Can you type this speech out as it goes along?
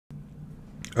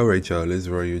Alright y'all, it's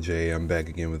Royal J. I'm back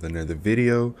again with another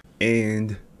video,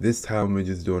 and this time we're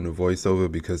just doing a voiceover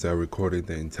because I recorded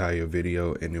the entire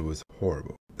video and it was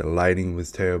horrible. The lighting was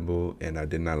terrible and I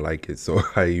did not like it, so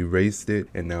I erased it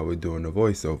and now we're doing a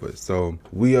voiceover. So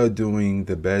we are doing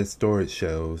the best storage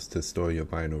shelves to store your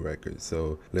vinyl records.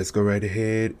 So let's go right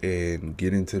ahead and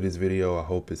get into this video. I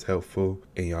hope it's helpful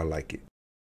and y'all like it.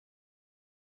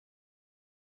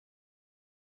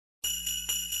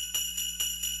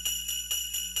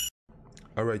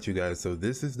 Alright you guys, so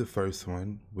this is the first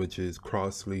one, which is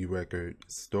Crossley Record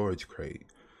Storage Crate,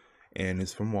 and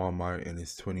it's from Walmart and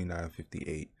it's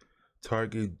 $29.58.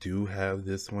 Target do have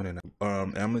this one, and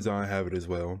Amazon have it as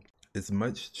well. It's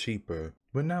much cheaper,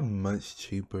 but not much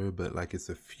cheaper, but like it's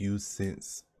a few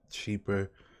cents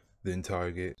cheaper than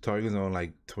Target. Target's on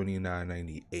like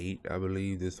 $29.98, I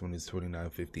believe. This one is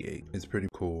 $29.58. It's pretty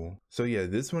cool. So yeah,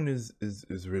 this one is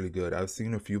really good. I've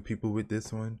seen a few people with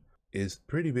this one. It's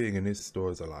pretty big and it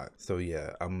stores a lot. So yeah,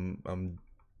 I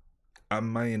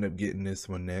might end up getting this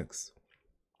one next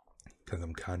because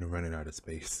I'm kind of running out of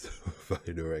space for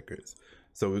the records.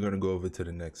 So we're gonna go over to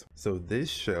the next one. So this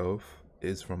shelf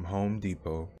is from Home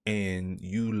Depot, and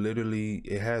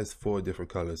it has 4 different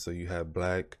colors. So you have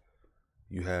black,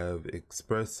 you have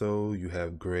espresso, you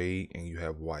have gray, and you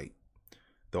have white.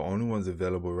 The only ones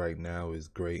available right now is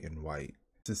gray and white.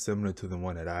 This is similar to the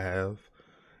one that I have.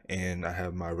 And I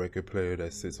have my record player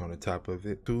that sits on the top of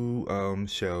it. 2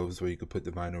 shelves where you could put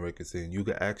the vinyl records in. You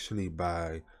could actually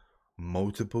buy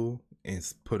multiple and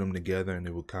put them together, and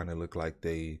it would kind of look like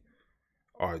they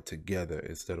are together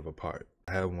instead of apart.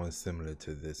 I have one similar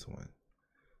to this one.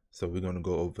 So we're going to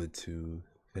go over to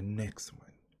the next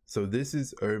one. So this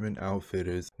is Urban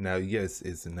Outfitters. Now, yes,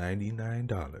 it's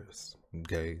 $99.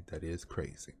 Okay, that is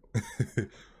crazy.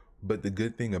 But the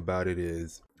good thing about it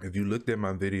is, if you looked at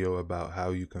my video about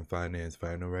how you can finance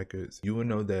vinyl records, you will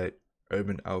know that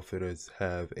Urban Outfitters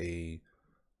have a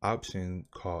option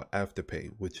called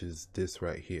Afterpay, which is this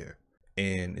right here.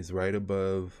 And it's right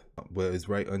above, well, it's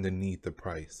right underneath the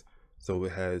price. So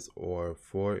it has 4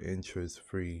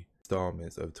 interest-free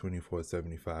installments of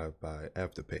 $24.75 by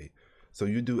Afterpay. So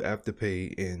you do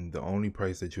Afterpay, and the only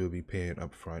price that you'll be paying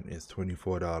up front is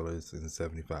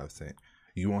 $24.75.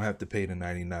 You won't have to pay the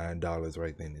 $99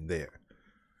 right then and there.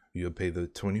 You'll pay the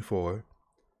 $24,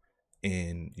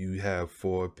 and you have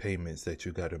 4 payments that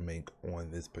you got to make on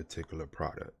this particular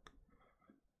product.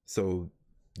 So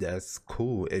that's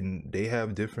cool, and they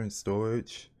have different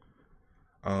storage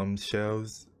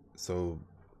shelves, so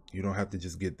you don't have to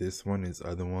just get this one. It's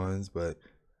other ones, but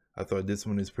I thought this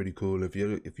one is pretty cool. If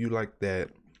you like that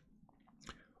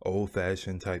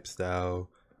old-fashioned type style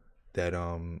that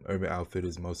Urban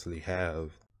Outfitters mostly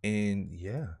have. And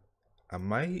yeah, I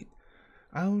might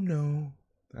end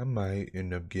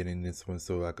up getting this one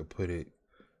so I could put it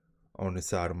on the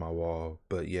side of my wall.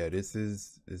 But yeah, this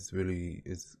is really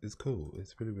cool.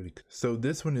 It's really cool. So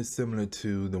this one is similar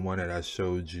to the one that I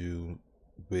showed you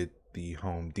with the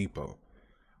Home Depot,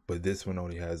 but this one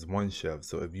only has 1 shelf.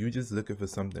 So if you're just looking for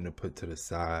something to put to the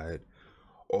side,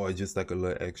 or just like a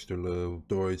little extra little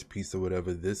storage piece or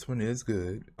whatever, this one is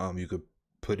good. You could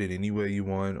put it anywhere you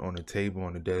want, on a table,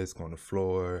 on the desk, on the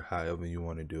floor, however you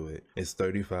want to do it. It's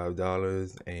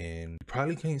 $35, and you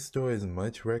probably can't store as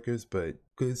much records, but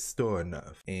could store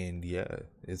enough. And yeah,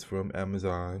 it's from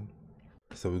Amazon.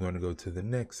 So we're going to go to the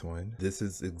next one. This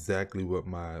is exactly what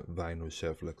my vinyl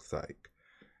shelf looks like.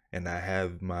 And I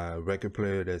have my record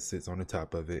player that sits on the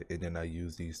top of it, and then I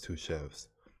use these 2 shelves.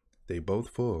 They both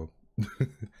full.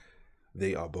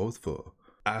 They are both full.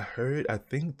 I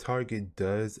think Target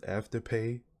does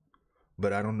Afterpay,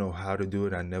 but I don't know how to do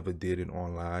it. I never did it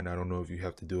online. I don't know if you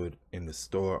have to do it in the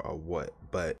store or what,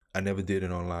 but I never did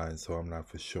it online, so I'm not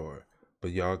for sure.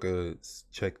 But y'all could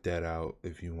check that out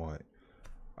if you want.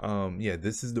 Yeah,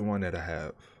 this is the one that I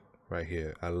have right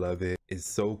here. I love it. It's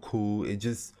so cool.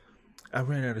 I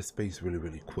ran out of space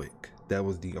really quick. That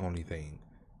was the only thing.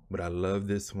 But I love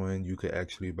this one. You could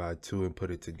actually buy 2 and put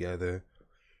it together.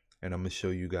 And I'm going to show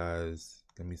you guys.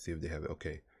 Let me see if they have it.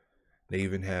 Okay. They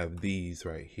even have these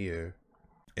right here.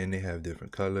 And they have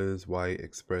different colors. White,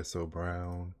 espresso,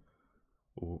 brown,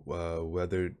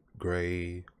 weathered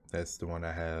gray. That's the one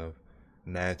I have.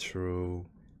 Natural.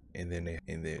 And then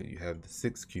you have the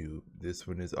 6 cube. This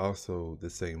one is also the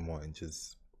same one.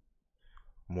 Just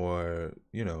more,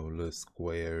 little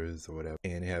squares or whatever.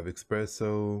 And they have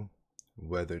espresso,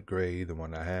 weathered gray, the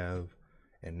one I have,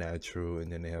 and natural,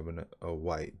 and then they have a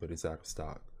white, but it's out of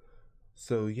stock.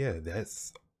 So yeah,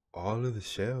 that's all of the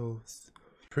shelves.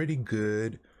 Pretty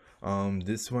good.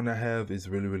 This one I have is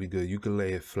really good. You can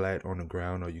lay it flat on the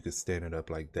ground, or you can stand it up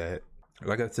like that.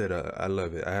 Like I said, I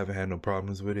love it. I haven't had no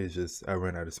problems with it. It's just I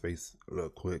ran out of space a little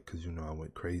quick because, you know, I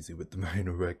went crazy with the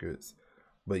vinyl records.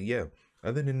 But yeah,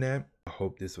 other than that, I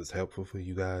hope this was helpful for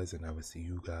you guys, and I will see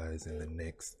you guys in the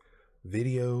next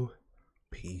video.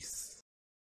 Peace.